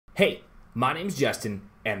Hey, my name's Justin,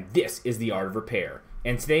 and this is The Art of Repair.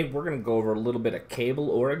 And today we're going to go over a little bit of cable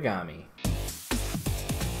origami.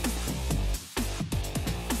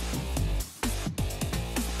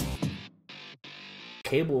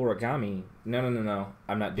 Cable origami? No.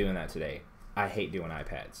 I'm not doing that today. I hate doing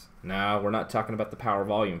iPads. No, we're not talking about the power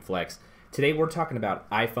volume flex. Today we're talking about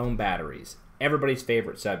iPhone batteries. Everybody's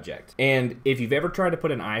favorite subject. And if you've ever tried to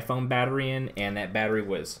put an iPhone battery in and that battery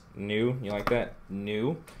was new, you like that?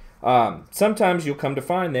 New. Sometimes you'll come to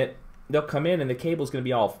find that they'll come in and the cable's going to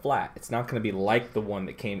be all flat. It's not going to be like the one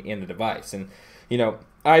that came in the device. And, you know,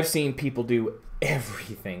 I've seen people do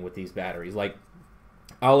everything with these batteries. Like,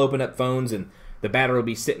 I'll open up phones and the battery will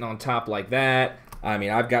be sitting on top like that. I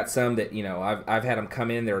mean, I've got some that, you know, I've had them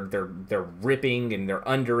come in, they're ripping and they're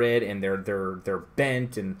under it and they're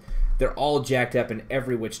bent and they're all jacked up in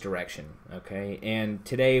every which direction, okay? And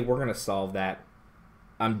today we're going to solve that.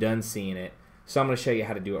 I'm done seeing it. So I'm going to show you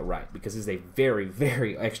how to do it right because it's a very,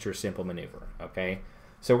 very extra simple maneuver, okay?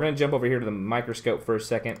 So we're going to jump over here to the microscope for a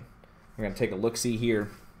second. We're going to take a look-see here.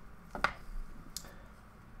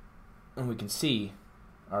 And we can see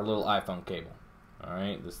our little iPhone cable. All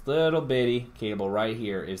right, this little bitty cable right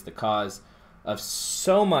here is the cause of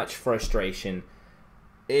so much frustration.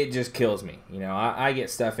 It just kills me. You know, I get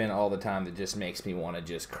stuff in all the time that just makes me want to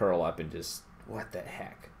just curl up and just, what the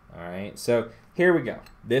heck? All right, so here we go.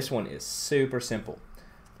 This one is super simple.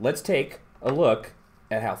 Let's take a look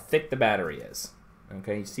at how thick the battery is.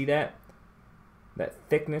 Okay, you see that? That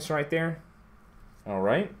thickness right there? All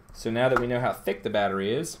right, so now that we know how thick the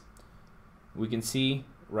battery is, we can see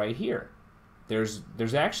right here. There's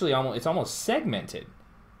actually it's almost segmented.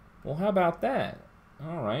 Well, how about that?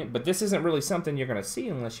 All right, but this isn't really something you're going to see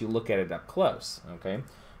unless you look at it up close, okay?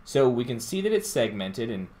 So we can see that it's segmented,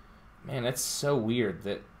 and man, that's so weird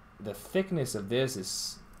that the thickness of this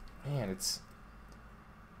is, man, it's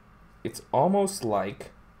almost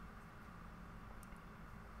like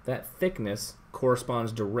that thickness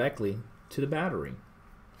corresponds directly to the battery.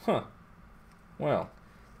 Huh. Well,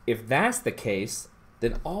 if that's the case,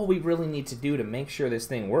 then all we really need to do to make sure this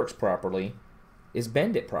thing works properly is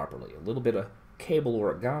bend it properly. A little bit of cable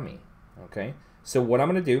origami, okay? So what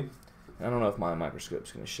I'm going to do, I don't know if my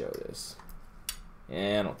microscope's going to show this.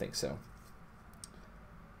 Yeah, I don't think so.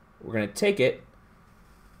 We're going to take it,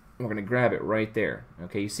 and we're going to grab it right there.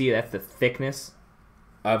 Okay, you see that's the thickness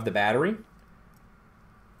of the battery?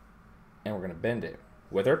 And we're going to bend it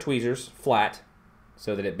with our tweezers flat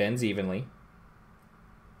so that it bends evenly.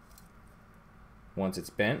 Once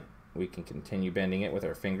it's bent, we can continue bending it with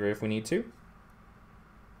our finger if we need to.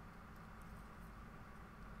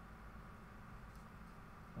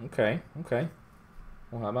 Okay.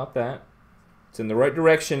 Well, how about that? It's in the right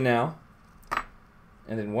direction now.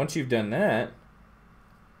 And then once you've done that,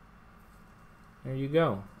 there you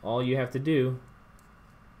go. All you have to do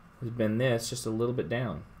is bend this just a little bit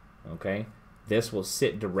down. Okay? This will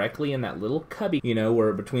sit directly in that little cubby, you know,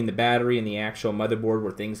 where between the battery and the actual motherboard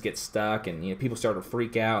where things get stuck and, you know, people start to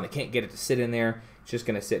freak out and they can't get it to sit in there. It's just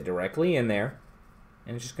going to sit directly in there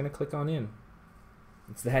and it's just going to click on in.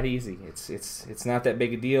 It's that easy. It's not that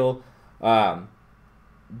big a deal. But,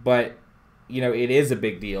 you know, it is a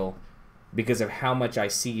big deal because of how much I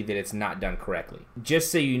see that it's not done correctly.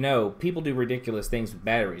 Just so you know, people do ridiculous things with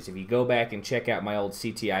batteries. If you go back and check out my old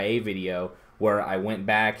CTIA video where I went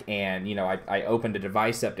back and, you know, I opened a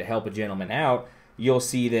device up to help a gentleman out, you'll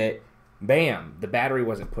see that, bam, the battery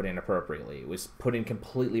wasn't put in appropriately. It was put in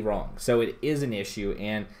completely wrong. So it is an issue,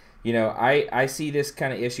 and, you know, I see this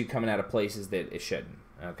kind of issue coming out of places that it shouldn't,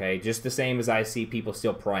 okay? Just the same as I see people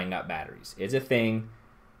still prying up batteries. It's a thing,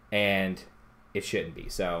 and it shouldn't be.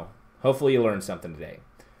 So hopefully you learned something today.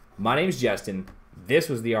 My name's Justin. This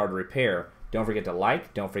was The Art of Repair. Don't forget to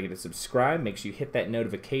like, don't forget to subscribe, make sure you hit that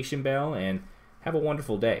notification bell, and have a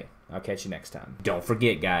wonderful day. I'll catch you next time. Don't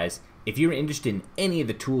forget, guys, if you're interested in any of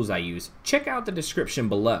the tools I use, check out the description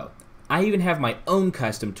below. I even have my own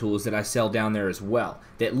custom tools that I sell down there as well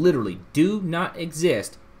that literally do not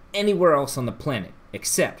exist anywhere else on the planet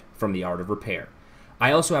except from The Art of Repair.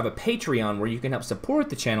 I also have a Patreon where you can help support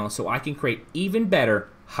the channel so I can create even better,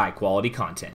 high-quality content.